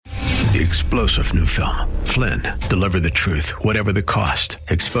the explosive new film, Flynn, Deliver the Truth, Whatever the Cost,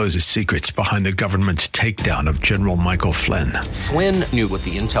 exposes secrets behind the government's takedown of General Michael Flynn. Flynn knew what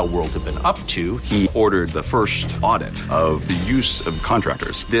the intel world had been up to. He ordered the first audit of the use of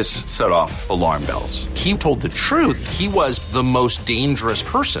contractors. This set off alarm bells. He told the truth. He was the most dangerous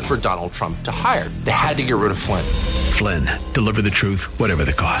person for Donald Trump to hire. They had to get rid of Flynn. Flynn, Deliver the Truth, Whatever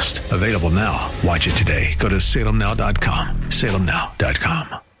the Cost. Available now. Watch it today. Go to salemnow.com.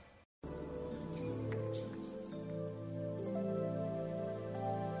 salemnow.com.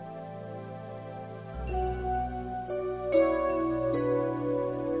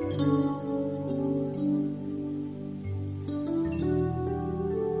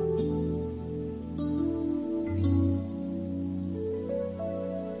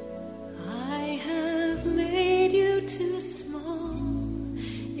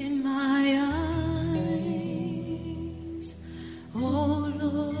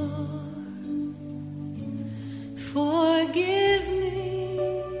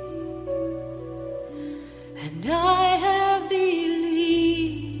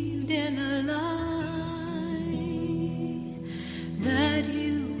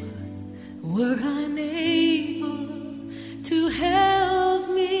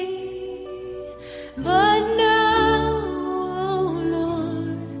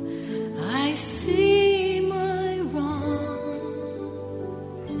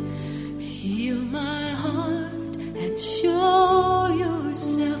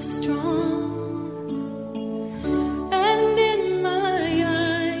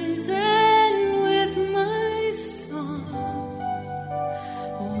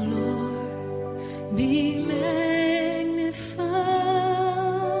 Magnified.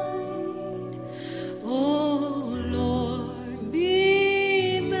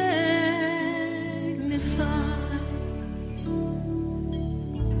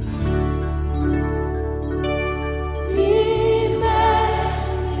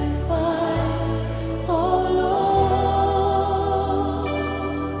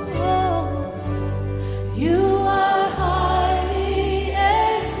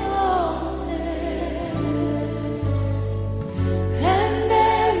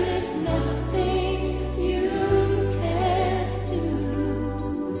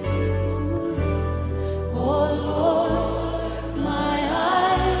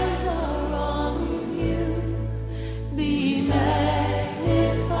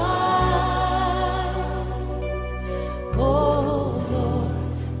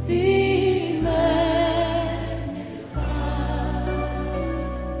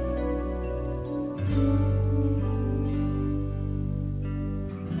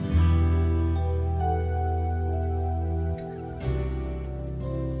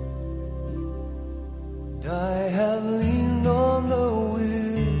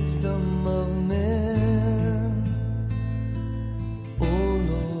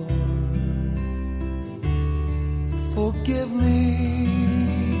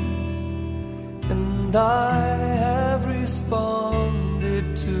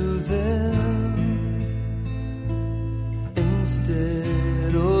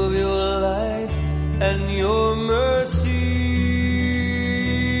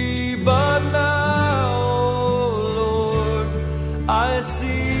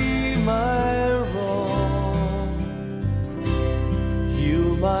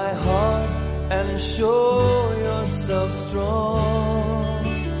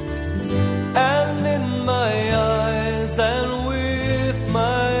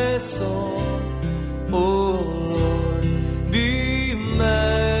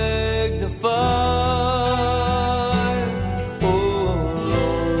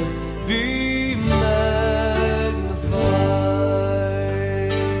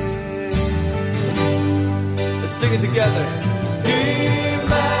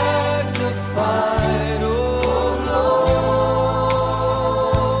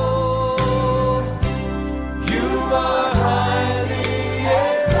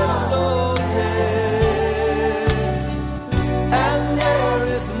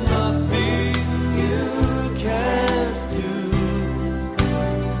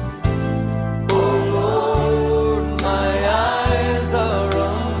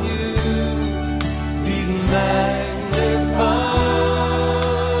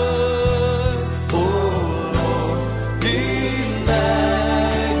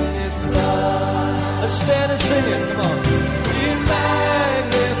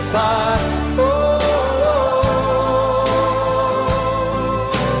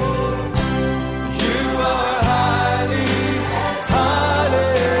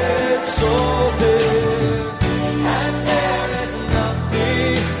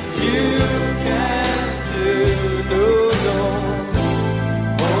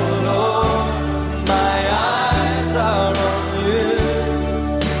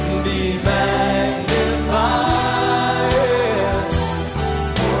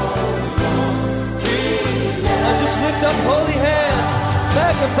 lift up holy hands,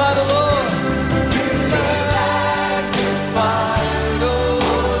 magnify the Lord. Be magnified, O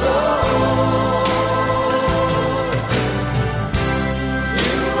Lord.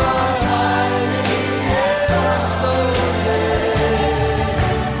 You are highly exalted,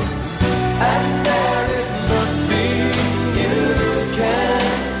 and there is nothing you can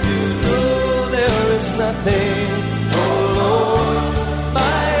do. There is nothing, O Lord.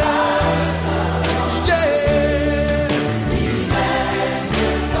 My eyes, yeah. Be magnified,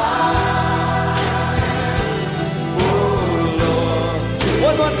 O Lord.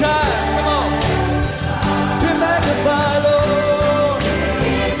 One more time, come on. Be magnified, Lord.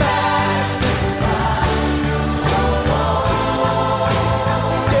 Be magnified, O Lord.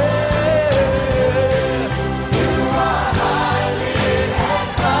 Yeah. You are highly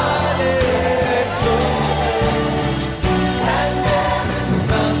exalted, and there is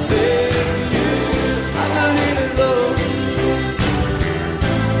nothing you can do.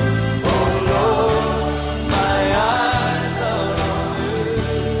 Oh Lord, my eyes are on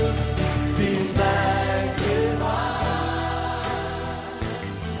you. Be magnified.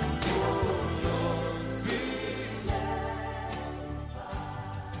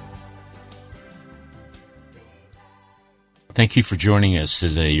 Thank you for joining us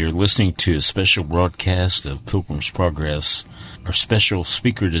today. You're listening to a special broadcast of Pilgrim's Progress. Our special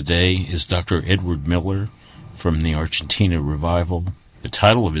speaker today is Dr. Edward Miller from the Argentina Revival. The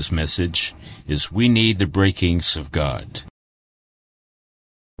title of his message is We Need the Breakings of God.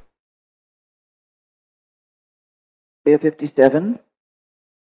 Isaiah 57,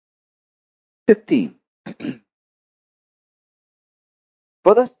 15.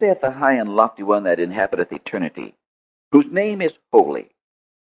 For thus saith the high and lofty one that inhabiteth eternity, whose name is holy.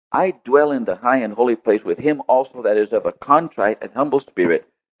 I dwell in the high and holy place with him also that is of a contrite and humble spirit,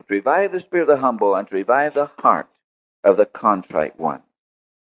 to revive the spirit of the humble and to revive the heart of the contrite one.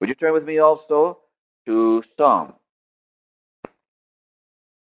 Would you turn with me also to Psalm,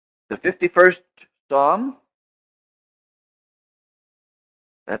 the 51st Psalm,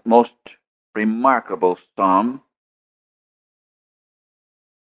 that most remarkable psalm.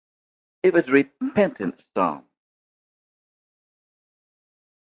 It was a repentant psalm.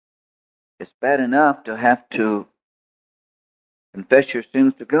 It's bad enough to have to confess your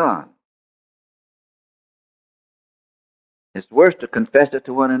sins to God. It's worse to confess it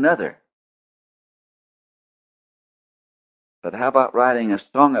to one another. But how about writing a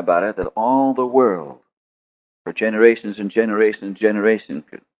song about it that all the world, for generations and generations and generations,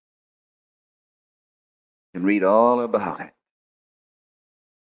 can read all about it?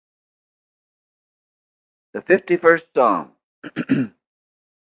 The 51st Psalm,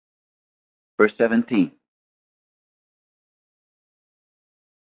 verse 17.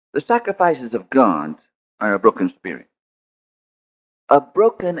 The sacrifices of God are a broken spirit, a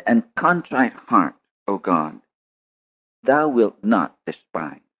broken and contrite heart, O God, thou wilt not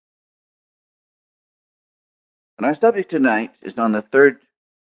despise. And our subject tonight is on the third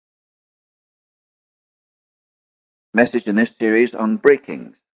message in this series on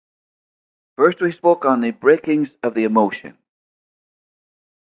breakings. First we spoke on the breakings of the emotion.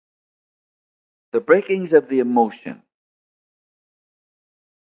 The breakings of the emotion.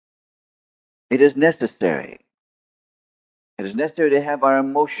 It is necessary. It is necessary to have our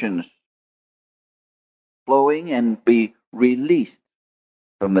emotions flowing and be released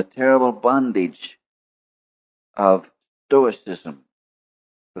from the terrible bondage of stoicism,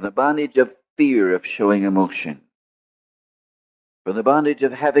 from the bondage of fear of showing emotion, from the bondage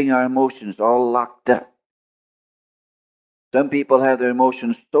of having our emotions all locked up. Some people have their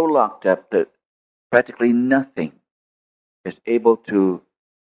emotions so locked up that practically nothing is able to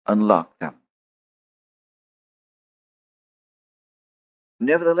unlock them.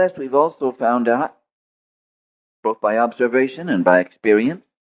 Nevertheless, we've also found out, both by observation and by experience,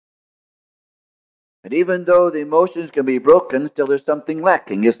 that even though the emotions can be broken, still there's something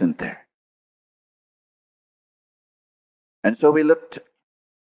lacking, isn't there? And so we looked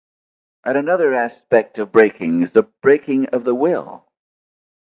at another aspect of breaking, is the breaking of the will.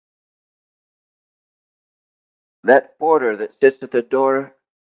 That porter that sits at the door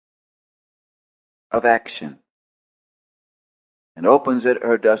of action and opens it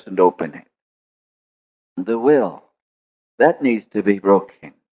or doesn't open it. The will, that needs to be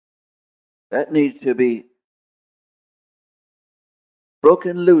broken. That needs to be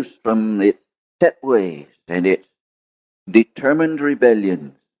broken loose from its set ways and its determined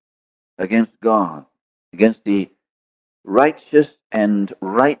rebellions against God, against the righteous and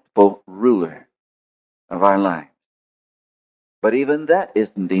rightful ruler of our lives. But even that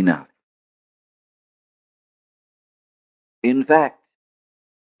isn't enough. In fact,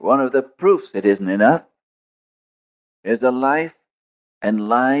 one of the proofs it isn't enough is the life and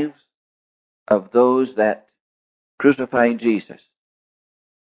lives of those that crucified Jesus.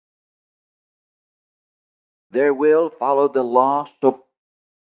 Their will followed the law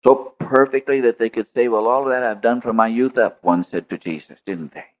so perfectly that they could say, well, all of that I've done from my youth up, one said to Jesus,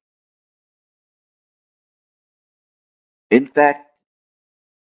 didn't they? In fact,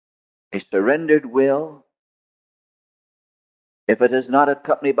 a surrendered will, if it is not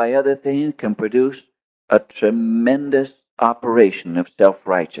accompanied by other things, can produce a tremendous operation of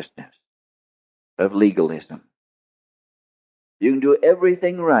self-righteousness, of legalism. You can do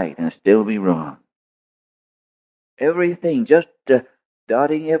everything right and still be wrong. Everything, just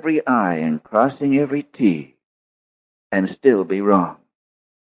dotting every I and crossing every T, and still be wrong.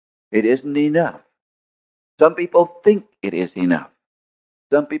 It isn't enough. Some people think it is enough.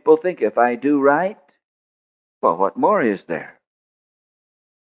 Some people think if I do right, well, what more is there?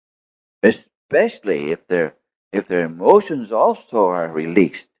 Especially if their emotions also are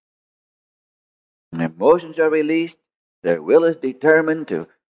released. When emotions are released, their will is determined to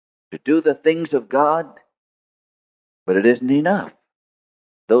do the things of God, but it isn't enough.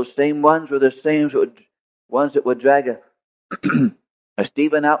 Those same ones were the same ones that would drag a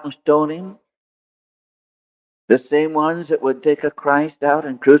Stephen out and stone him. The same ones that would take a Christ out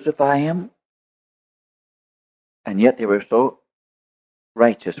and crucify him. And yet they were so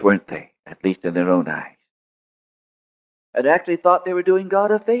righteous, weren't they? At least in their own eyes. And actually thought they were doing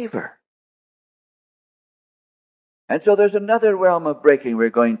God a favor. And so there's another realm of breaking we're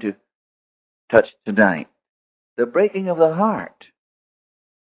going to touch tonight. The breaking of the heart.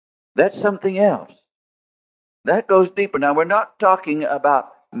 That's something else. That goes deeper. Now, we're not talking about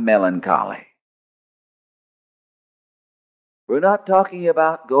melancholy. We're not talking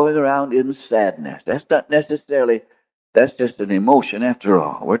about going around in sadness. That's not necessarily, that's just an emotion after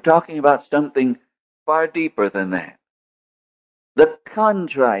all. We're talking about something far deeper than that. The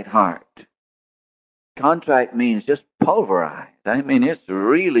contrite heart. Contrite means just pulverized. I mean, it's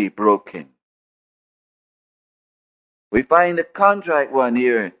really broken. We find the contrite one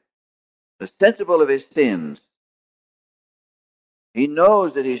here, the sensible of his sins. He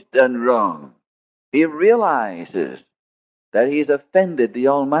knows that he's done wrong. He realizes that he's offended the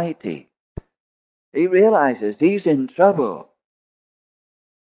Almighty. He realizes he's in trouble.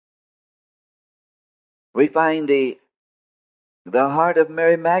 We find the heart of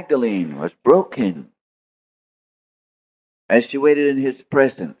Mary Magdalene was broken as she waited in his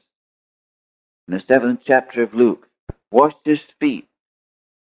presence. In the 7th chapter of Luke, washed his feet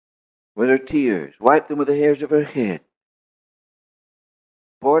with her tears, wiped them with the hairs of her head,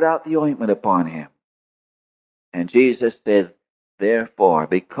 poured out the ointment upon him. And Jesus said, therefore,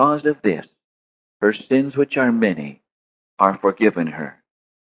 because of this, her sins, which are many, are forgiven her.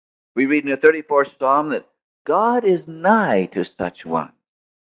 We read in the 34th Psalm that God is nigh to such one.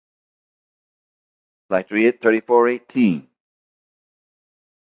 I'd like to read it, 34:18.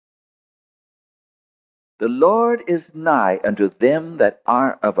 The Lord is nigh unto them that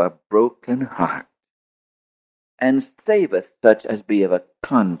are of a broken heart, and saveth such as be of a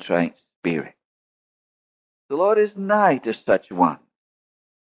contrite spirit. The Lord is nigh to such one.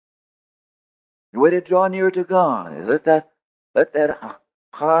 The way to draw near to God is let that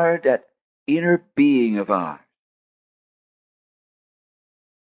heart, that inner being of ours.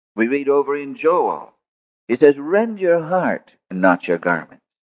 We read over in Joel, he says, rend your heart and not your garment.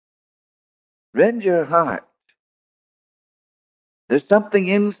 Rend your heart. There's something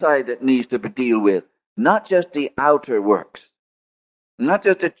inside that needs to be dealt with, not just the outer works, not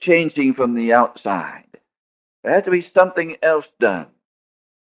just a changing from the outside. There has to be something else done.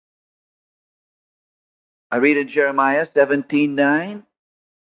 I read in Jeremiah 17:9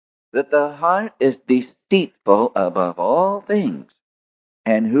 that the heart is deceitful above all things,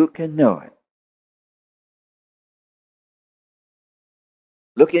 and who can know it?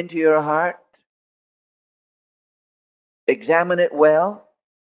 Look into your heart. Examine it well.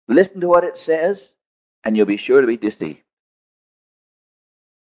 Listen to what it says, and you'll be sure to be deceived.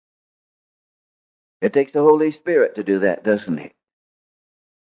 It takes the Holy Spirit to do that, doesn't it?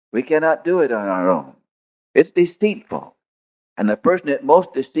 We cannot do it on our own. It's deceitful. And the person it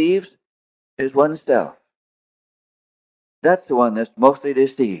most deceives is oneself. That's the one that's mostly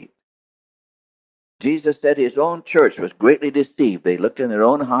deceived. Jesus said his own church was greatly deceived. They looked in their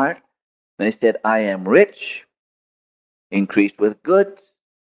own heart, and they said, I am rich, increased with goods,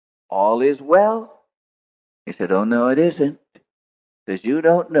 all is well. He said, oh no, it isn't. Because you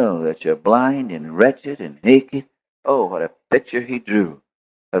don't know that you're blind and wretched and naked. Oh, what a picture he drew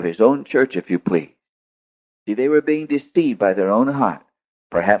of his own church, if you please. See, they were being deceived by their own heart,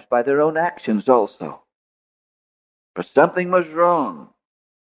 perhaps by their own actions also. For something was wrong.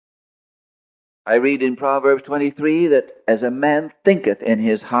 I read in Proverbs 23 that as a man thinketh in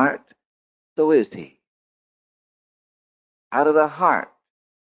his heart, so is he. Out of the heart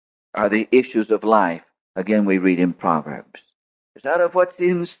are the issues of life. Again, we read in Proverbs. It's out of what's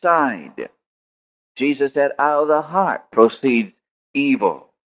inside. Jesus said, out of the heart proceeds evil.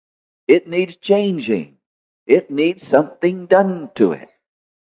 It needs changing. It needs something done to it.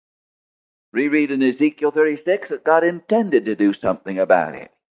 We read in Ezekiel 36 that God intended to do something about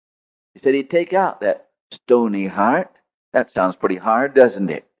it. He said he'd take out that stony heart. That sounds pretty hard, doesn't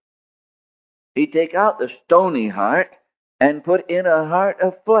it? He'd take out the stony heart and put in a heart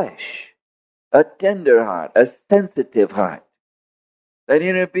of flesh, a tender heart, a sensitive heart, that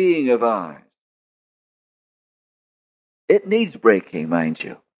inner being of ours. It needs breaking, mind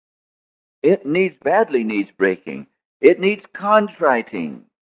you. It badly needs breaking. It needs contriting.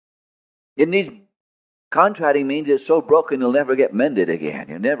 Contriting means it's so broken it'll never get mended again.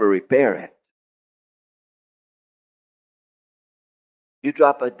 You'll never repair it. You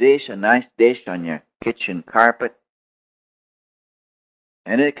drop a nice dish on your kitchen carpet,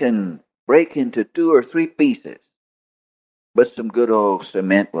 and it can break into 2 or 3 pieces. But some good old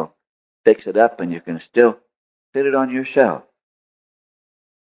cement will fix it up, and you can still sit it on your shelf.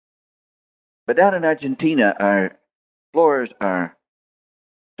 But down in Argentina, our floors are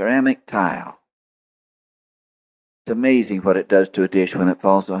ceramic tile. It's amazing what it does to a dish when it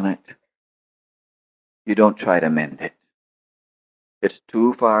falls on it. You don't try to mend it. It's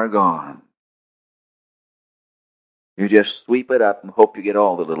too far gone. You just sweep it up and hope you get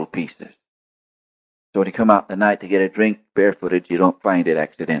all the little pieces. So when you come out in the night to get a drink barefooted, you don't find it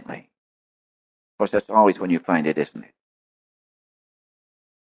accidentally. Of course, that's always when you find it, isn't it?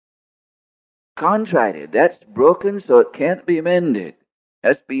 Contrited, that's broken so it can't be mended.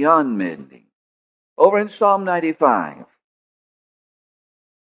 That's beyond mending. Over in Psalm 95,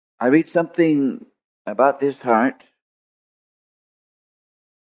 I read something about this heart.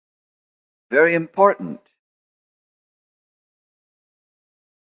 Very important.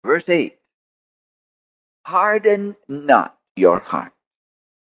 Verse 8. Harden not your heart.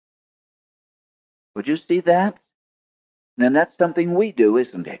 Would you see that? And that's something we do,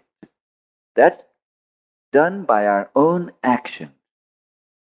 isn't it? That's done by our own action.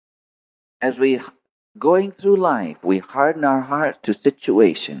 As we going through life, we harden our hearts to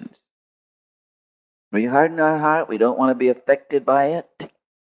situations. We harden our heart, we don't want to be affected by it.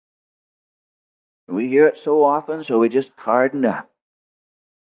 We hear it so often, so we just harden up.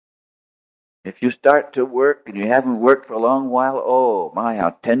 If you start to work and you haven't worked for a long while, oh my,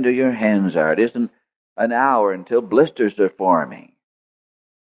 how tender your hands are. It isn't an hour until blisters are forming.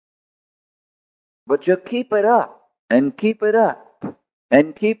 But you keep it up, and keep it up,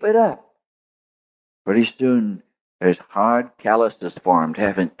 and keep it up. Pretty soon, there's hard calluses formed,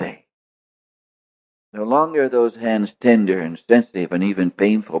 haven't they? No longer are those hands tender and sensitive and even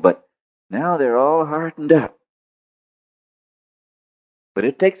painful, but now they're all hardened up. But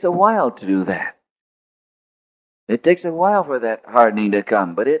it takes a while to do that. It takes a while for that hardening to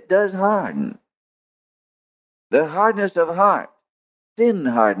come, but it does harden. The hardness of heart. Sin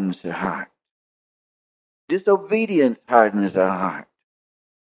hardens the heart. Disobedience hardens our heart.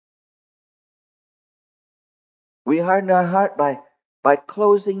 We harden our heart by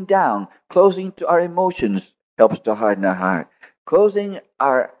closing down. Closing to our emotions helps to harden our heart. Closing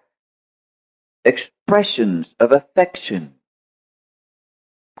our expressions of affection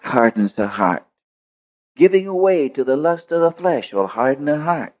hardens the heart. Giving away to the lust of the flesh will harden the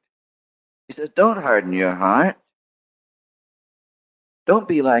heart. He says, don't harden your heart. Don't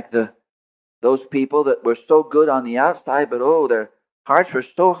be like those people that were so good on the outside, but their hearts were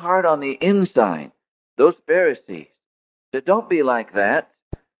so hard on the inside. Those Pharisees. So don't be like that.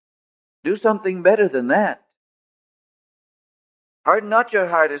 Do something better than that. Harden not your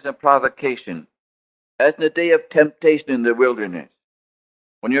heart as a provocation, as in the day of temptation in the wilderness,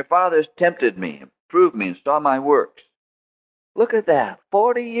 when your fathers tempted me, proved me, and saw my works. Look at that.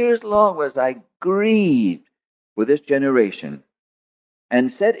 40 years long was I grieved with this generation,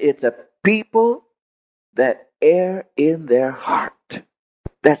 and said it's a people that err in their heart.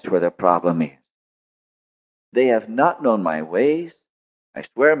 That's where the problem is. They have not known my ways. I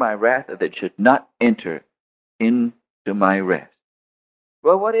swear my wrath that it should not enter into my rest.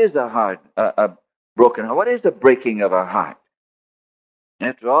 Well, what is a broken heart? What is the breaking of a heart?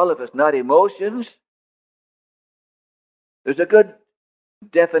 After all, if it's not emotions, there's a good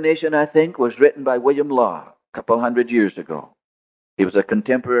definition, I think, was written by William Law a couple hundred years ago. He was a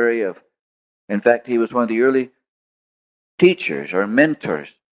contemporary of In fact, he was one of the early teachers or mentors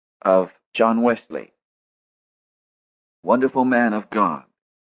of John Wesley. Wonderful man of God.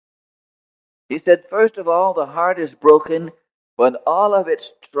 He said, first of all, the heart is broken when all of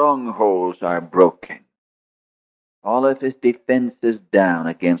its strongholds are broken. All of his defenses down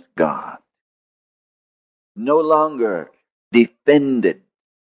against God. No longer defended,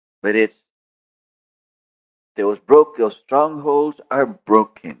 but those strongholds are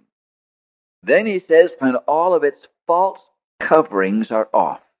broken. Then he says, when all of its false coverings are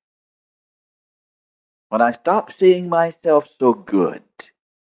off. When I stop seeing myself so good,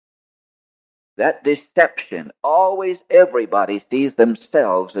 that deception, always everybody sees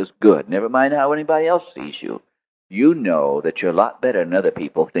themselves as good. Never mind how anybody else sees you. You know that you're a lot better than other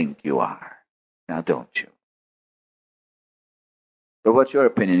people think you are. Now, don't you? But what's your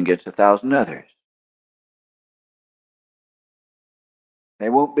opinion against 1,000 others? They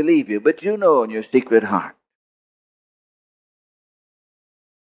won't believe you, but you know in your secret heart.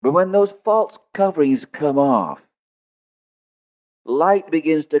 But when those false coverings come off, light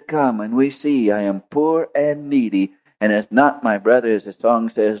begins to come, and we see I am poor and needy, and it's not my brother, as the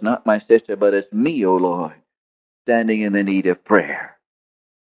song says, not my sister, but it's me, O Lord, standing in the need of prayer.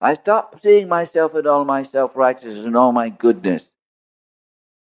 I stop seeing myself in all my self-righteousness and all my goodness.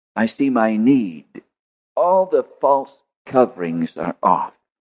 I see my need. All the false coverings are off.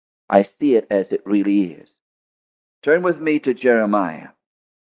 I see it as it really is. Turn with me to Jeremiah.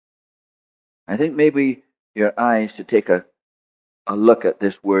 I think maybe your eyes should take a look at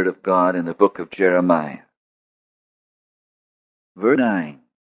this word of God in the book of Jeremiah. Verse 9.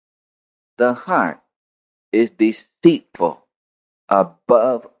 The heart is deceitful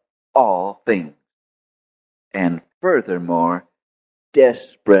above all things, and furthermore,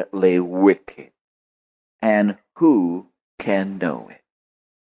 desperately wicked. And who can know it?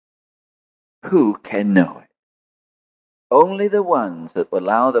 Who can know it? Only the ones that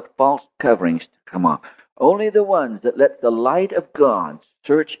allow the false coverings to come off. Only the ones that let the light of God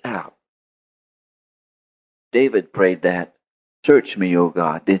search out. David prayed that. Search me, O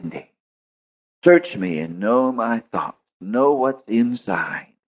God, didn't he? Search me and know my thoughts. Know what's inside.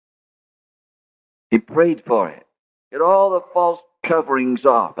 He prayed for it. Get all the false coverings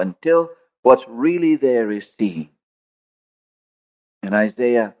off until what's really there is seen. In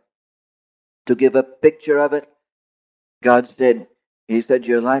Isaiah, to give a picture of it, God said, he said,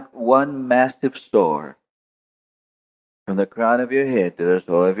 you're like one massive sore. From the crown of your head to the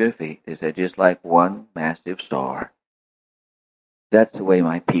sole of your feet. He said, just like one massive sore. That's the way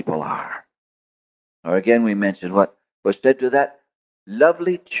my people are. Or again, we mentioned what was said to that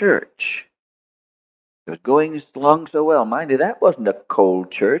lovely church. It was going along so well. Mind you, that wasn't a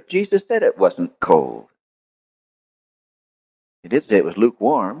cold church. Jesus said it wasn't cold. He did say it was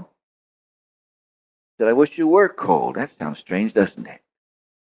lukewarm. He said, I wish you were cold. That sounds strange, doesn't it?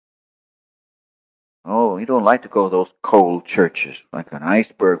 Oh, you don't like to go to those cold churches, like an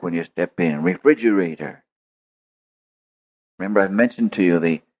iceberg when you step in, refrigerator. Remember, I've mentioned to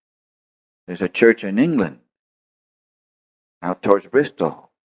you there's a church in England, out towards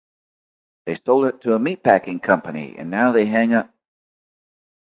Bristol. They sold it to a meatpacking company, and now they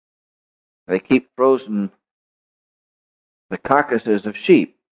keep frozen the carcasses of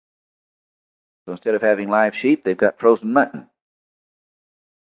sheep. So instead of having live sheep, they've got frozen mutton.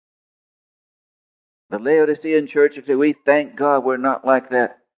 The Laodicean church would say, we thank God we're not like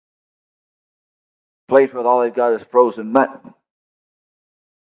that place where all they've got is frozen mutton.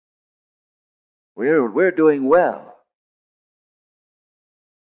 We're doing well.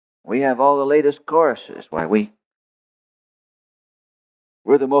 We have all the latest choruses. Why, we're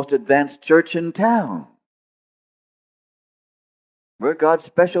the most advanced church in town. We're God's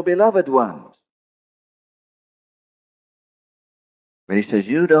special beloved ones. But he says,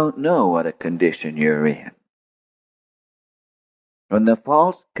 you don't know what a condition you're in. When the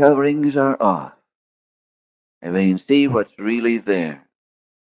false coverings are off, and we can see what's really there.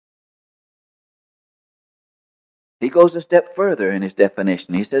 He goes a step further in his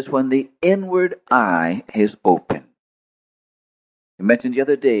definition. He says, when the inward eye is open. He mentioned the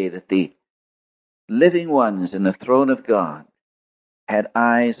other day that the living ones in the throne of God had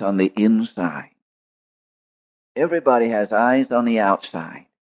eyes on the inside. Everybody has eyes on the outside,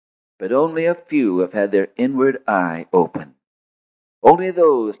 but only a few have had their inward eye open. Only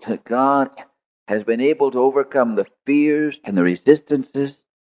those that God has been able to overcome the fears and the resistances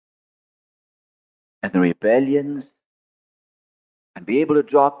and the rebellions and be able to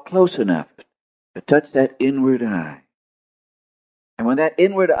draw close enough to touch that inward eye. And when that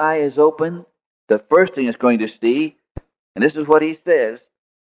inward eye is open, the first thing it's going to see, and this is what he says,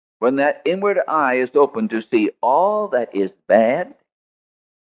 when that inward eye is open to see all that is bad.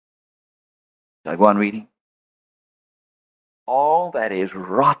 Shall I go on reading? All that is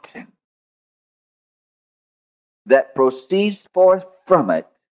rotten, that proceeds forth from it,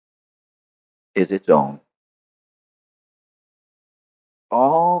 is its own.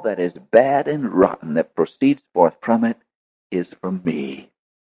 All that is bad and rotten that proceeds forth from it is from me.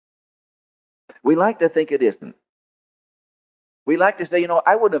 We like to think it isn't. We like to say,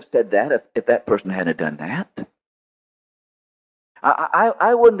 I wouldn't have said that if that person hadn't done that.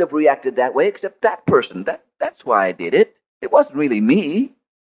 I wouldn't have reacted that way except that person. That's why I did it. It wasn't really me.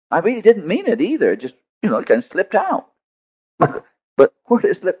 I really didn't mean it either. It just, it kind of slipped out. But where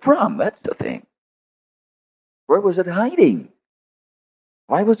did it slip from? That's the thing. Where was it hiding?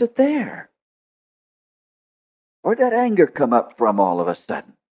 Why was it there? Where'd that anger come up from all of a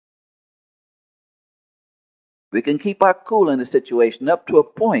sudden? We can keep our cool in the situation up to a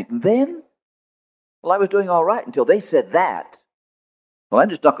point. And then, I was doing all right until they said that. Well, I'm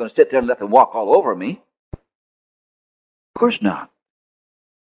just not going to sit there and let them walk all over me. Of course not.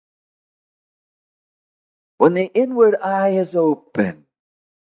 When the inward eye is open,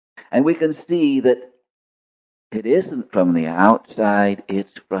 and we can see that it isn't from the outside,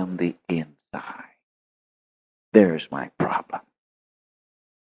 it's from the inside. There's my problem.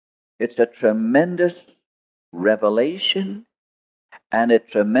 It's a tremendous revelation and a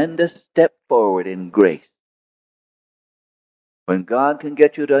tremendous step forward in grace. When God can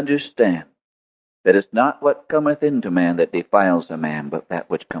get you to understand that it's not what cometh into man that defiles a man, but that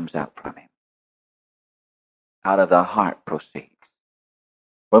which comes out from him. Out of the heart proceeds.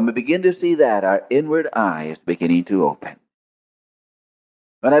 When we begin to see that, our inward eye is beginning to open.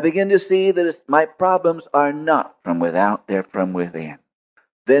 When I begin to see that my problems are not from without, they're from within,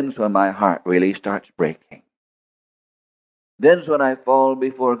 then's when my heart really starts breaking. Then's when I fall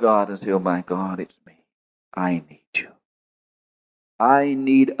before God and say, oh my God, it's me. I need you. I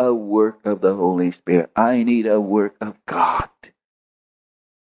need a work of the Holy Spirit. I need a work of God.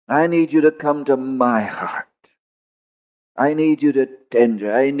 I need you to come to my heart. I need you to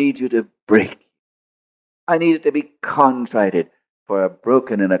tender. I need you to break. I need it to be contrited. For a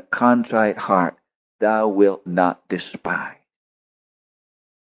broken and a contrite heart thou wilt not despise.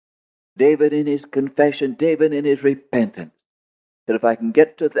 David in his confession, David in his repentance, said if I can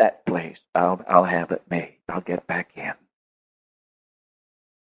get to that place, I'll have it made. I'll get back in.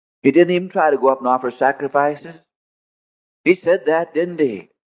 He didn't even try to go up and offer sacrifices. He said that, didn't he?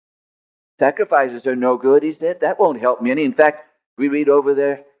 Sacrifices are no good, he said. That won't help me any. In fact, we read over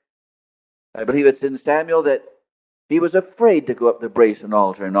there, I believe it's in Samuel, that he was afraid to go up the brazen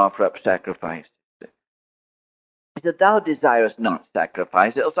altar and offer up sacrifice. He said, thou desirest not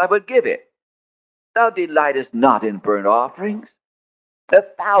sacrifice, else I would give it. Thou delightest not in burnt offerings.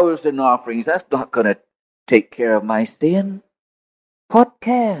 1,000 offerings, that's not going to take care of my sin. What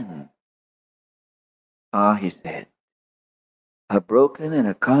can? He said, a broken and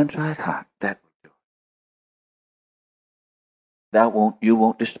a contrite heart, that will do it. You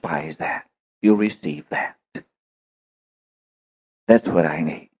won't despise that. You'll receive that. That's what I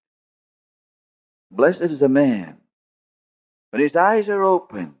need. Blessed is the man when his eyes are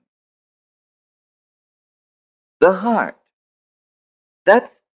open. The heart.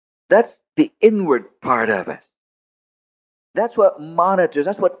 That's the inward part of us. That's what monitors.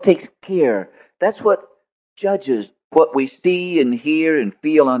 That's what takes care. That's what judges what we see and hear and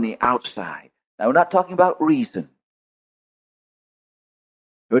feel on the outside. Now, we're not talking about reason.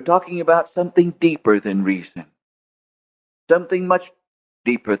 We're talking about something deeper than reason. Something much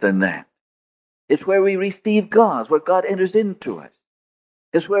deeper than that. It's where we receive God. It's where God enters into us.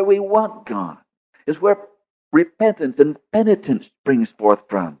 It's where we want God. It's where repentance and penitence springs forth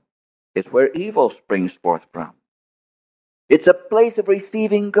from. It's where evil springs forth from. It's a place of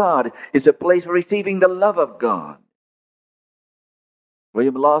receiving God. It's a place of receiving the love of God.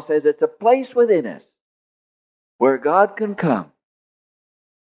 William Law says it's a place within us where God can come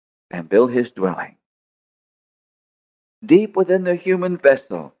and build his dwelling. Deep within the human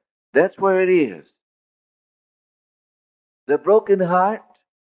vessel, that's where it is. The broken heart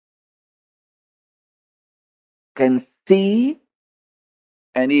can see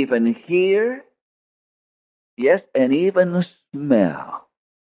and even hear, yes, and even smell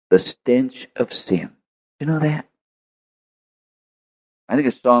the stench of sin. You know that? I think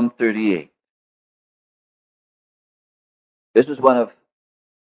it's Psalm 38. This is one of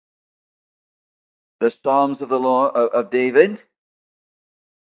the Psalms of the Lord of David,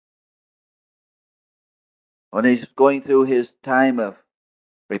 when he's going through his time of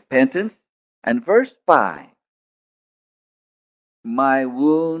repentance. And verse 5, My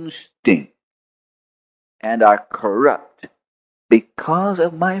wounds stink and are corrupt because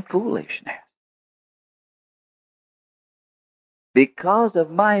of my foolishness. Because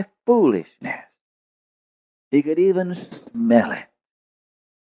of my foolishness. He could even smell it.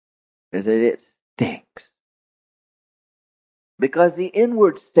 He said it stinks. Because the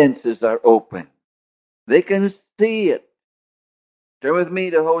inward senses are open. They can see it. Turn with me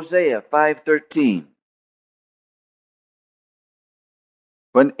to Hosea 5:13.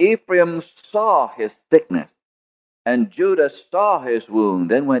 When Ephraim saw his sickness, and Judah saw his wound,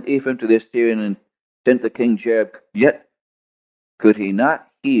 then went Ephraim to the Assyrian and sent the king Jerob, yet could he not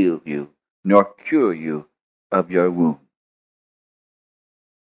heal you, nor cure you of your wound.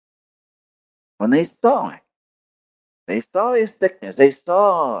 When they saw it, they saw his sickness, they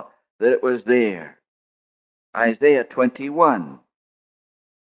saw that it was there. Isaiah 21.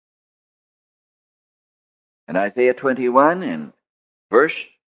 And Isaiah 21 in verse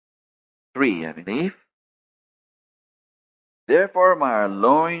 3, I believe. Therefore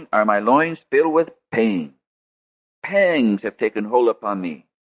are my loins filled with pain. Pangs have taken hold upon me,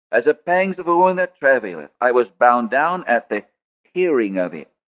 as the pangs of a woman that travaileth. I was bound down at the hearing of it.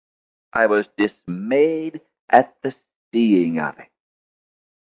 I was dismayed at the seeing of it.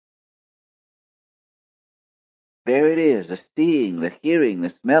 There it is, the seeing, the hearing,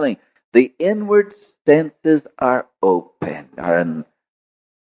 the smelling. The inward senses are open,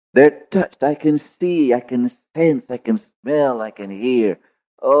 they're touched. I can see, I can sense, I can smell, I can hear.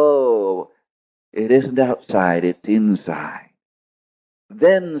 Oh, it isn't outside, it's inside.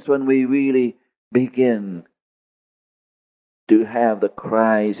 Then's when we really begin to have the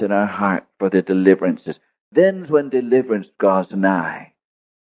cries in our heart for the deliverances. Then's when deliverance draws nigh.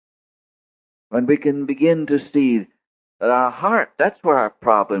 When we can begin to see that our heart, that's where our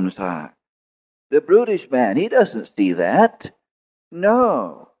problems are. The brutish man, he doesn't see that.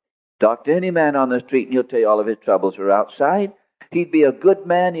 No. Talk to any man on the street and he'll tell you all of his troubles are outside. He'd be a good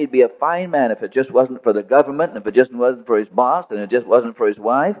man, he'd be a fine man if it just wasn't for the government, and if it just wasn't for his boss, and it just wasn't for his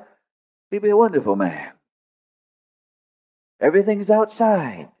wife. He'd be a wonderful man. Everything's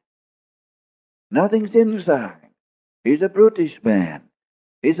outside. Nothing's inside. He's a brutish man.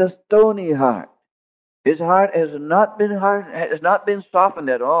 He's a stony heart. His heart has not been softened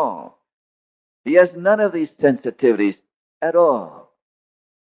at all. He has none of these sensitivities at all.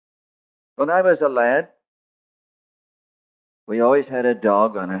 When I was a lad, we always had a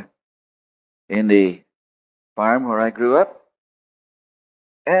dog in the farm where I grew up,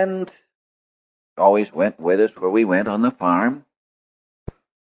 and always went with us where we went on the farm.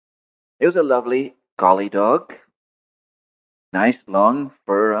 It was a lovely collie dog, nice long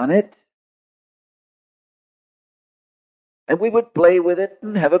fur on it. And we would play with it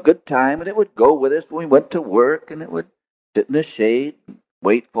and have a good time, and it would go with us when we went to work, and it would sit in the shade and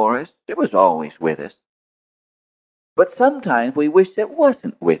wait for us. It was always with us. But sometimes we wish it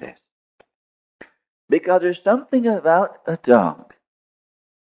wasn't with us. Because there's something about a dog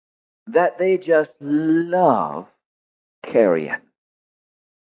that they just love carrying.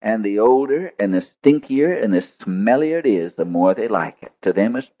 And the older and the stinkier and the smellier it is, the more they like it. To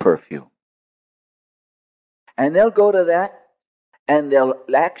them it's perfume. And they'll go to that, and they'll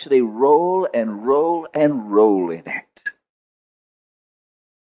actually roll and roll and roll in it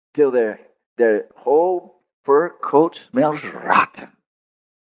till their whole fur coat smells rotten.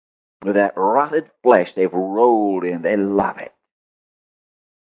 With that rotted flesh they've rolled in, they love it.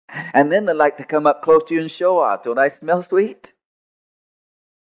 And then they like to come up close to you and show off. Don't I smell sweet?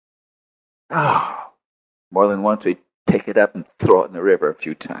 Oh, more than once we pick it up and throw it in the river a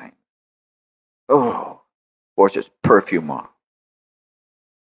few times. Oh, force its perfume off.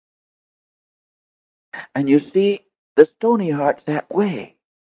 And you see, the stony heart's that way.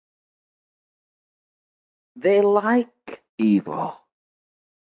 They like evil.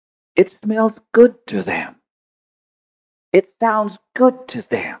 It smells good to them. It sounds good to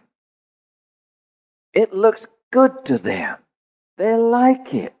them. It looks good to them. They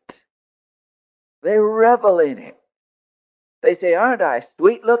like it. They revel in it. They say, aren't I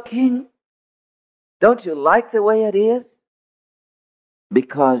sweet looking? Don't you like the way it is?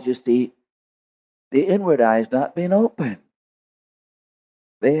 Because, you see, the inward eye's not been opened.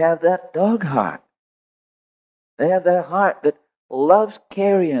 They have that dog heart. They have that heart that loves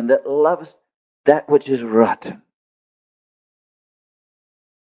carrion, that loves that which is rotten.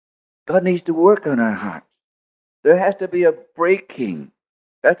 God needs to work on our hearts. There has to be a breaking.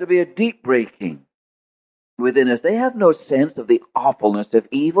 There has to be a deep breaking within us. They have no sense of the awfulness of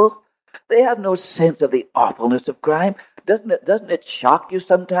evil. They have no sense of the awfulness of crime. Doesn't it shock you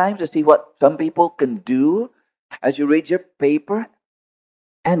sometimes to see what some people can do as you read your paper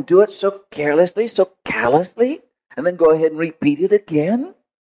and do it so carelessly, so callously, and then go ahead and repeat it again?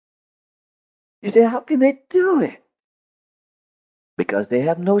 You say, how can they do it? Because they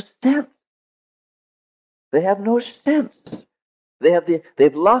have no sense. They have no sense.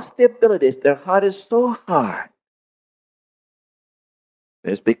 They've lost the abilities. Their heart is so hard.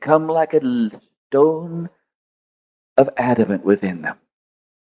 It's become like a stone of adamant within them.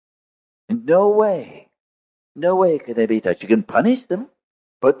 In no way can they be touched. You can punish them,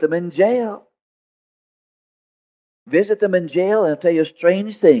 put them in jail. Visit them in jail and I'll tell you a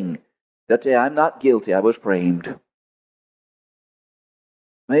strange thing. They'll say, I'm not guilty, I was framed.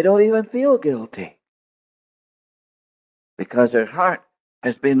 They don't even feel guilty because their heart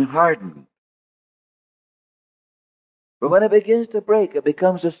has been hardened. But when it begins to break, it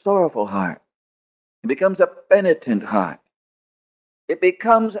becomes a sorrowful heart. It becomes a penitent heart. It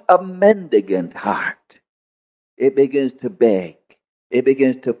becomes a mendicant heart. It begins to beg. It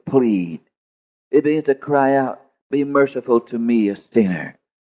begins to plead. It begins to cry out, be merciful to me, a sinner.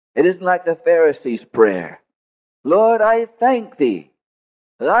 It isn't like the Pharisees' prayer. Lord, I thank thee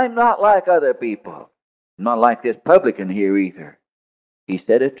that I'm not like other people. I'm not like this publican here either. He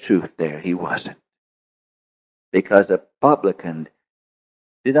said a truth there. He wasn't. Because the publican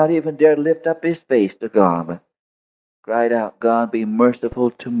did not even dare lift up his face to God, but cried out, God, be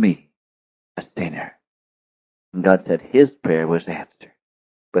merciful to me, a sinner. And God said his prayer was answered,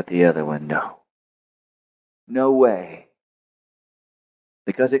 but the other one, no. No way.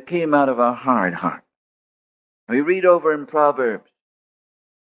 Because it came out of a hard heart. We read over in Proverbs,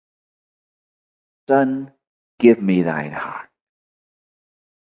 Son, give me thine heart.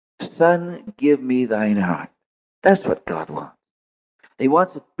 Son, give me thine heart. That's what God wants. He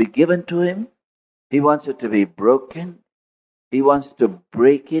wants it to be given to him. He wants it to be broken. He wants to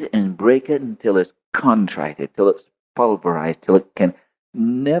break it until it's contrite, till it's pulverized, till it can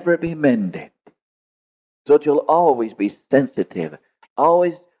never be mended. So that you'll always be sensitive.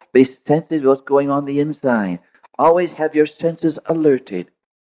 Always be sensitive to what's going on the inside. Always have your senses alerted.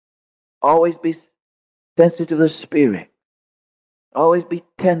 Always be sensitive to the Spirit. Always be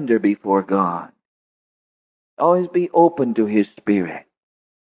tender before God. Always be open to His Spirit.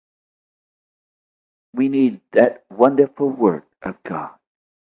 We need that wonderful work of God.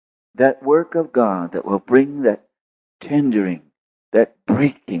 That work of God that will bring that tendering, that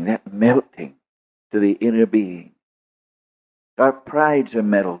breaking, that melting to the inner being. Our prides are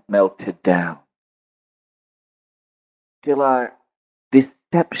melted down. Till our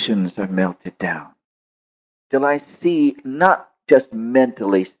deceptions are melted down. Till I see, not just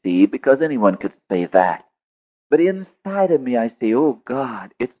mentally see, because anyone could say that, but inside of me I say, oh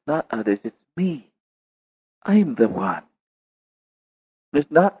God, it's not others, it's me. I'm the one. It's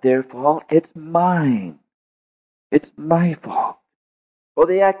not their fault, it's mine. It's my fault. Well,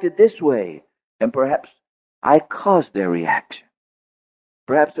 they acted this way, and perhaps I caused their reaction.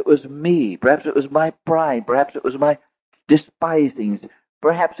 Perhaps it was me. Perhaps it was my pride. Perhaps it was my despisings.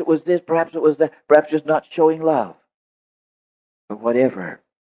 Perhaps it was this. Perhaps it was that. Perhaps just not showing love. But whatever,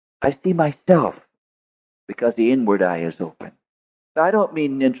 I see myself because the inward eye is open. Now, I don't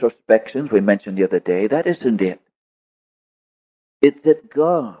mean introspections we mentioned the other day. That isn't it. It's that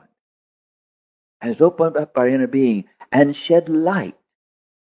God has opened up our inner being and shed light.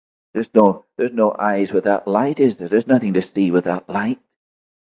 There's no eyes without light, is there? There's nothing to see without light.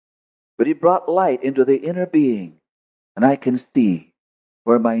 But He brought light into the inner being, and I can see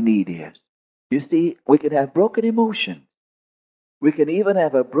where my need is. You see, we can have broken emotions. We can even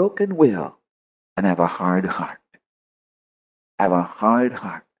have a broken will and have a hard heart. Have a hard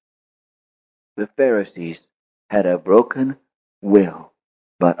heart. The Pharisees had a broken will,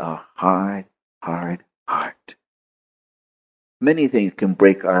 but a hard heart. Many things can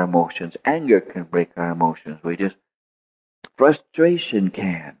break our emotions. Anger can break our emotions. Frustration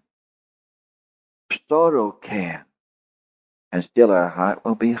can. Sorrow can. And still our heart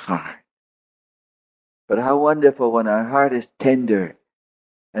will be hard. But how wonderful when our heart is tender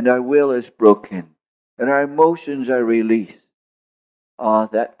and our will is broken and our emotions are released. Oh,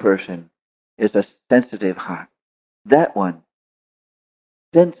 that person is a sensitive heart. That one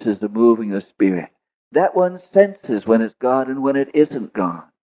senses the moving of the Spirit. That one senses when it's God and when it isn't God.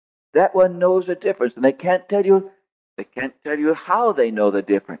 That one knows the difference, and they can't tell you how they know the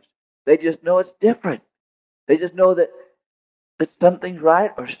difference. They just know it's different. They just know that something's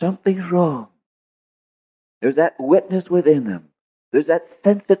right or something's wrong. There's that witness within them. There's that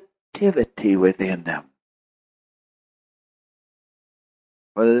sensitivity within them.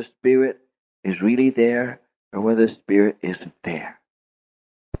 Whether the Spirit is really there or whether the Spirit isn't there.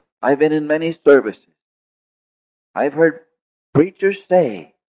 I've been in many services I've heard preachers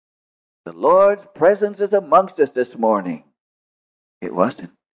say, the Lord's presence is amongst us this morning. It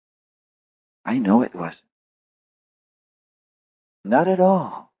wasn't. I know it wasn't. Not at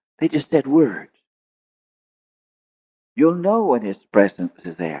all. They just said words. You'll know when His presence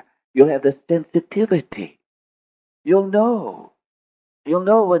is there. You'll have the sensitivity. You'll know. You'll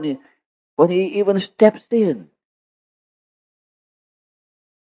know when He even steps in.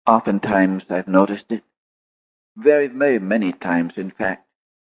 Oftentimes I've noticed it. Very, very many times, in fact.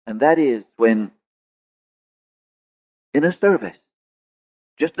 And that is when, in a service,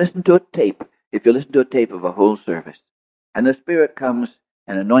 just listen to a tape. If you listen to a tape of a whole service, and the Spirit comes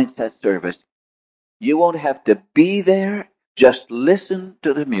and anoints that service, you won't have to be there. Just listen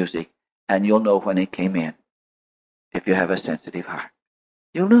to the music, and you'll know when it came in. If you have a sensitive heart,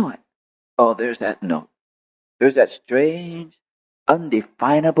 you'll know it. Oh, there's that note. There's that strange,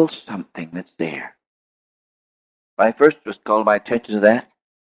 undefinable something that's there. I first was called my attention to that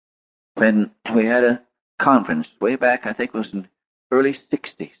when we had a conference way back, I think it was in early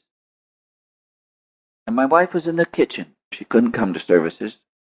 60s. And my wife was in the kitchen. She couldn't come to services.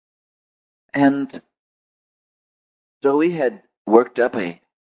 And so we had worked up a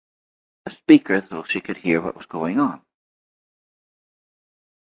speaker so she could hear what was going on.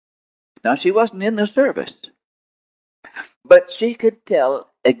 Now, she wasn't in the service, but she could tell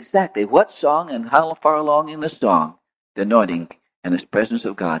exactly what song and how far along in the song the anointing and the presence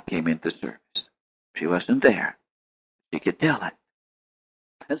of God came into the service. She wasn't there. She could tell it.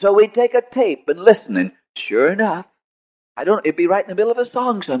 And so we'd take a tape and listen, and sure enough, it'd be right in the middle of a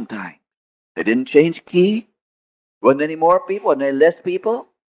song sometime. They didn't change key. Wasn't any more people, wasn't any less people.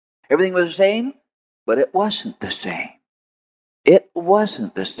 Everything was the same, but it wasn't the same. It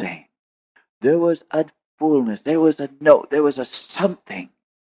wasn't the same. There was a fullness, there was a note, there was a something.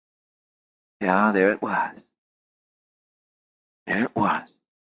 Yeah, there it was. There it was.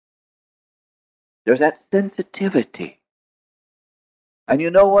 There's that sensitivity. And you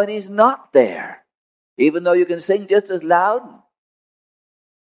know when He's not there, even though you can sing just as loud,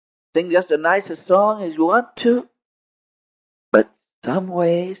 sing just as nice a song as you want to, but some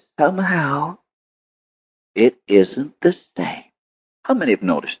way, somehow, it isn't the same. How many have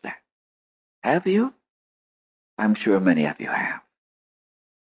noticed that? Have you? I'm sure many of you have.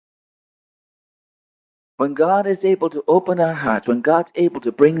 When God is able to open our hearts, when God's able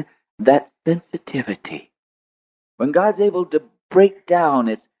to bring that sensitivity, when God's able to break down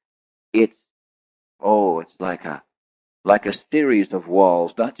it's like a series of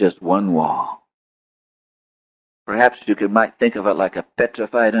walls, not just one wall. Perhaps might think of it like a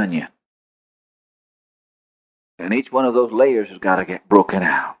petrified onion. And each one of those layers has got to get broken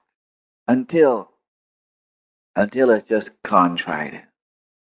out until it's just contrite.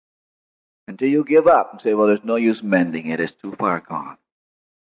 Until you give up and say, well, there's no use mending it. It's too far gone.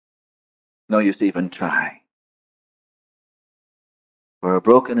 No use even trying. For a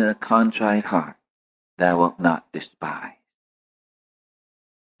broken and a contrite heart, thou wilt not despise.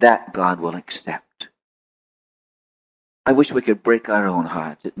 That God will accept. I wish we could break our own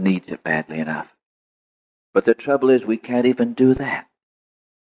hearts. It needs it badly enough. But the trouble is we can't even do that.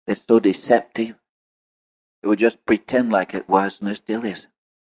 It's so deceptive. It would just pretend like it was, and it still isn't.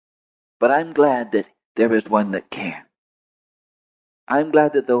 But I'm glad that there is one that can. I'm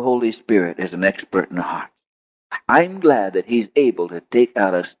glad that the Holy Spirit is an expert in the heart. I'm glad that He's able to take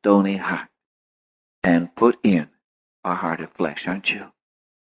out a stony heart and put in a heart of flesh, aren't you?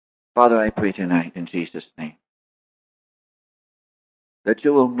 Father, I pray tonight in Jesus' name that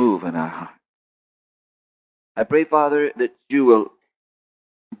you will move in our heart. I pray, Father, that you will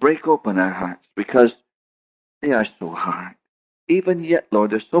break open our hearts because they are so hard. Even yet,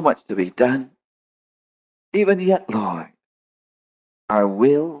 Lord, there's so much to be done. Even yet, Lord, our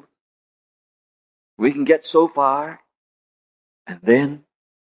will, we can get so far, and then,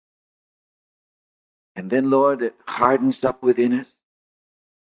 Lord, it hardens up within us.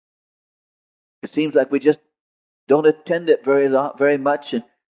 It seems like we just don't attend it very much, and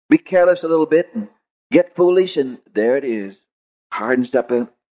be careless a little bit, and get foolish, and there it is, hardens up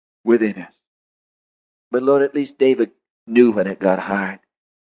within us. But Lord, at least David knew when it got hard.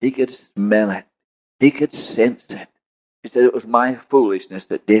 He could smell it. He could sense it. He said, it was my foolishness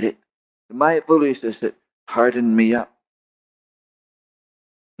that did it. My foolishness that hardened me up.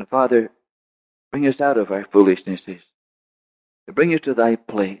 And Father, bring us out of our foolishnesses. Bring us to thy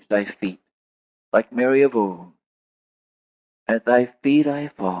place, thy feet, like Mary of old. At thy feet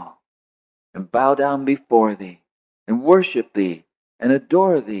I fall, and bow down before thee, and worship thee, and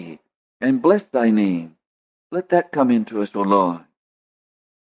adore thee, and bless thy name. Let that come into us, O Lord.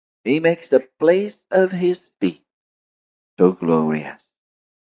 He makes a place of his feet so glorious.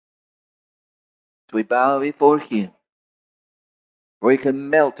 So we bow before Him, where He can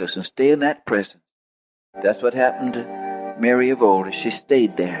melt us and stay in that presence. That's what happened to Mary of old as she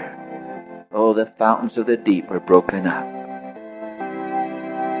stayed there. Oh, the fountains of the deep were broken up.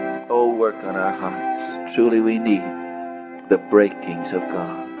 Oh, work on our hearts. Truly we need the breakings of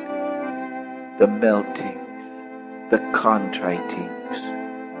God, the meltings, the contritings.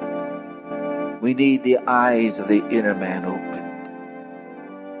 We need the eyes of the inner man opened.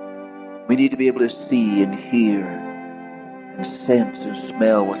 We need to be able to see and hear and sense and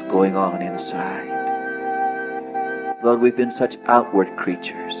smell what's going on inside. Lord, we've been such outward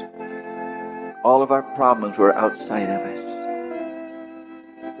creatures. All of our problems were outside of us.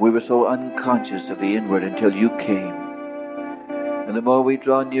 We were so unconscious of the inward until you came. And the more we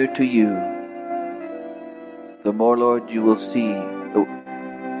draw near to you, the more, Lord, you will see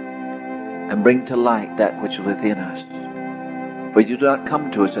and bring to light that which is within us. For you do not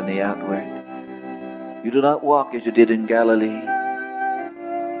come to us in the outward. You do not walk as you did in Galilee,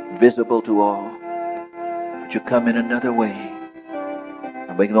 visible to all. But you come in another way.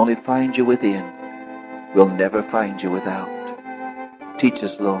 And we can only find you within. We'll never find you without. Teach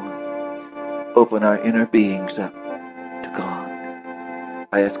us, Lord. Open our inner beings up to God.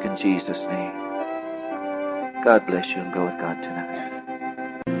 I ask in Jesus' name. God bless you and go with God tonight.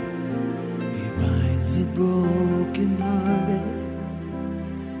 He binds the brokenhearted.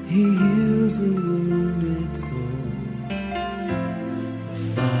 He heals the wounded soul. The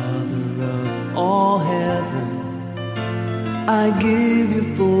Father of all heaven, I give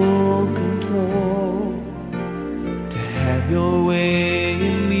you full control to have your way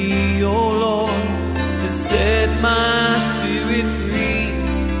in me, oh Lord, to set my spirit free.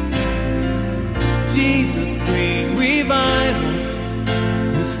 Jesus, bring revival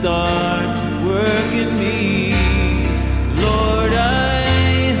and start your work in me. Lord,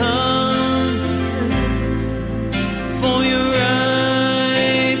 I hunger for your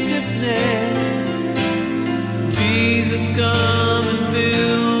righteousness. Jesus, come and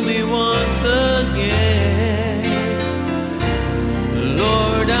fill me once again.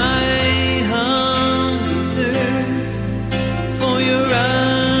 Lord, I hunger for your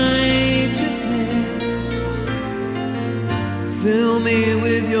righteousness. Fill me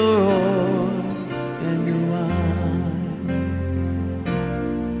with your oil and your wine.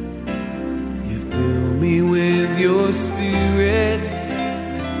 You fill me with your spirit.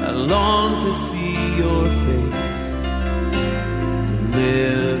 I long to see your face, to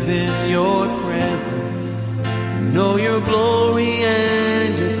live in your presence, to know your glory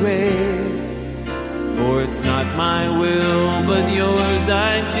and your grace. For it's not my will, but yours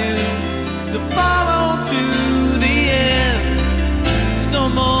I choose to follow to the end. So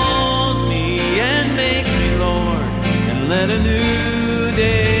mold me and make me, Lord, and let a new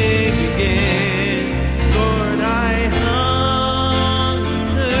day begin. Lord, I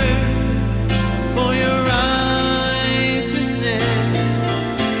hunger for your righteousness.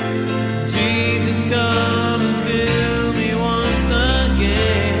 Jesus, come and fill me once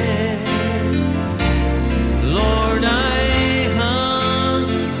again. Lord, I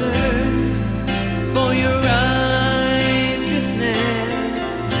hunger for your righteousness.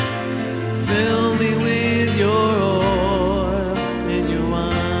 Fill me with your oil and your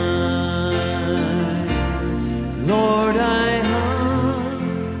wine. Lord, I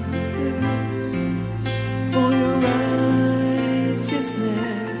hunger for your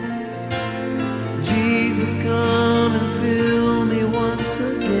righteousness. Jesus, come and fill me once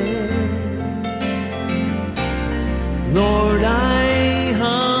again. Lord, I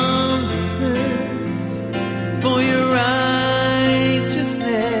hunger for your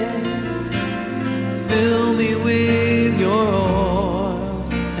righteousness. Fill me with your oil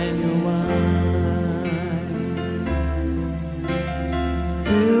and your wine.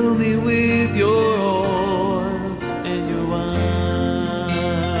 Fill me with your oil and your wine.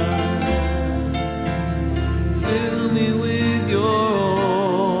 Fill me with your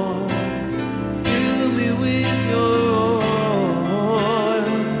oil. Fill me with your oil.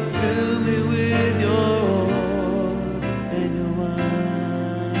 Fill me with your oil and your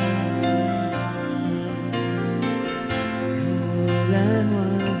wine. Oil and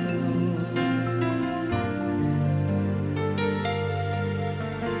wine,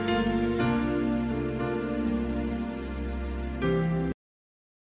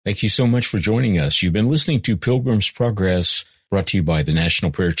 Thank you so much for joining us. You've been listening to Pilgrim's Progress, brought to you by the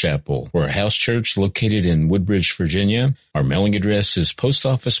National Prayer Chapel. We're a house church located in Woodbridge, Virginia. Our mailing address is Post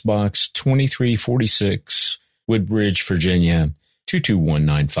Office Box 2346, Woodbridge, Virginia,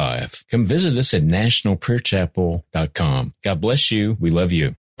 22195. Come visit us at nationalprayerchapel.com. God bless you. We love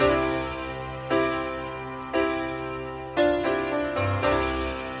you.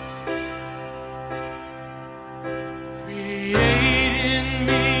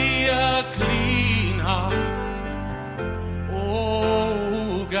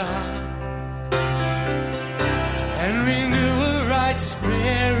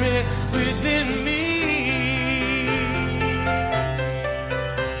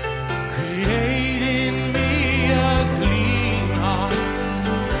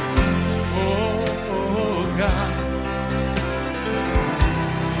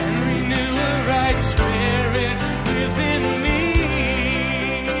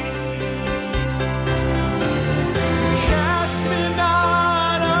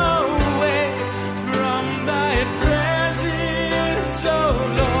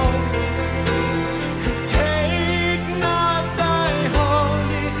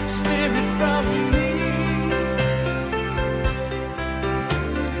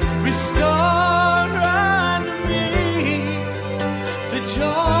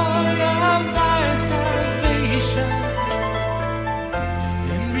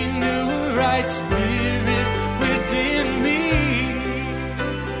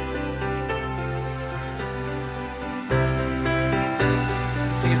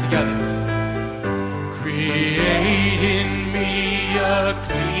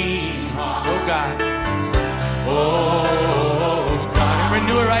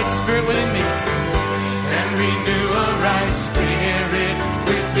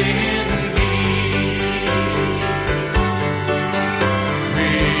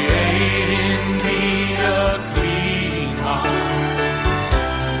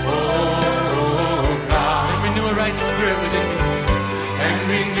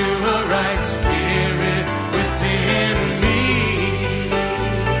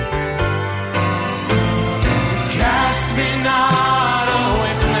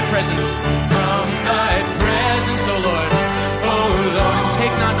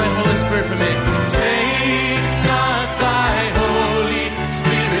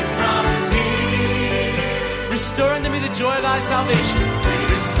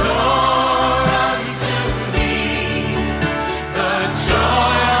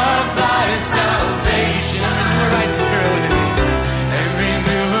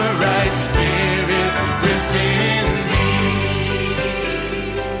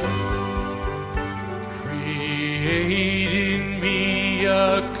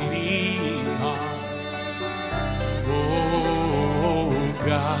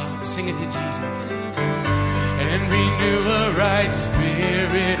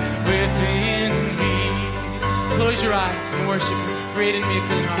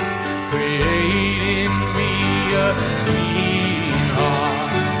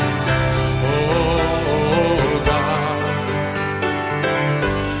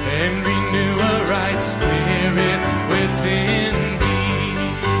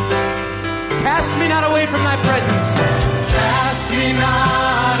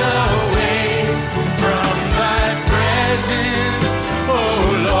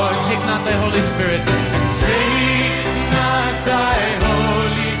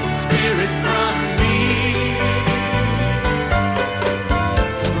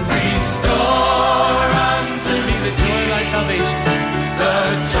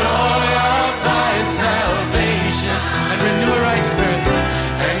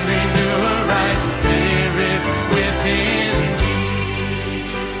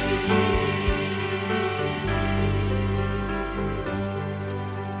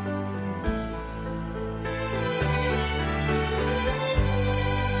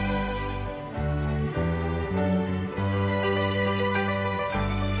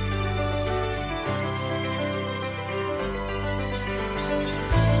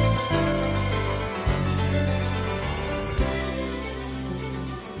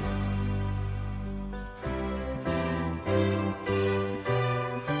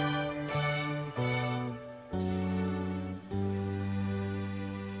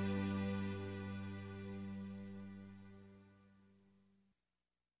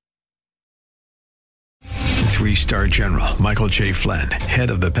 Three-star General Michael J. Flynn,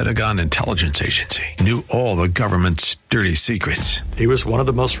 head of the Pentagon Intelligence Agency, knew all the government's dirty secrets. He was one of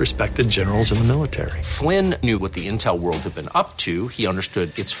the most respected generals in the military. Flynn knew what the intel world had been up to. He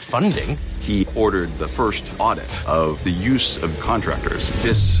understood its funding. He ordered the first audit of the use of contractors.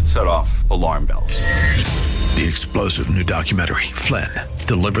 This set off alarm bells. The explosive new documentary, Flynn,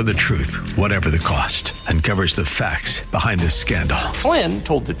 deliver the truth, whatever the cost, and covers the facts behind this scandal. Flynn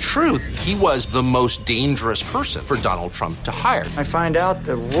told the truth. He was the most dangerous person for Donald Trump to hire. I find out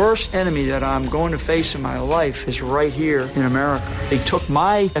the worst enemy that I'm going to face in my life is right here in America. They took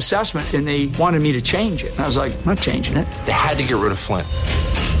my assessment and they wanted me to change it. And I was like, I'm not changing it. They had to get rid of Flynn.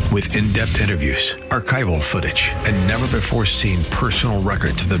 With in-depth interviews, archival footage, and never-before-seen personal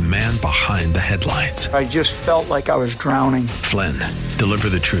records of the man behind the headlines. I just felt like I was drowning. Flynn, deliver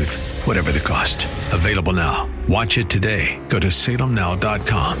the truth, whatever the cost. Available now. Watch it today. Go to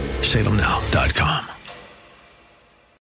salemnow.com. salemnow.com.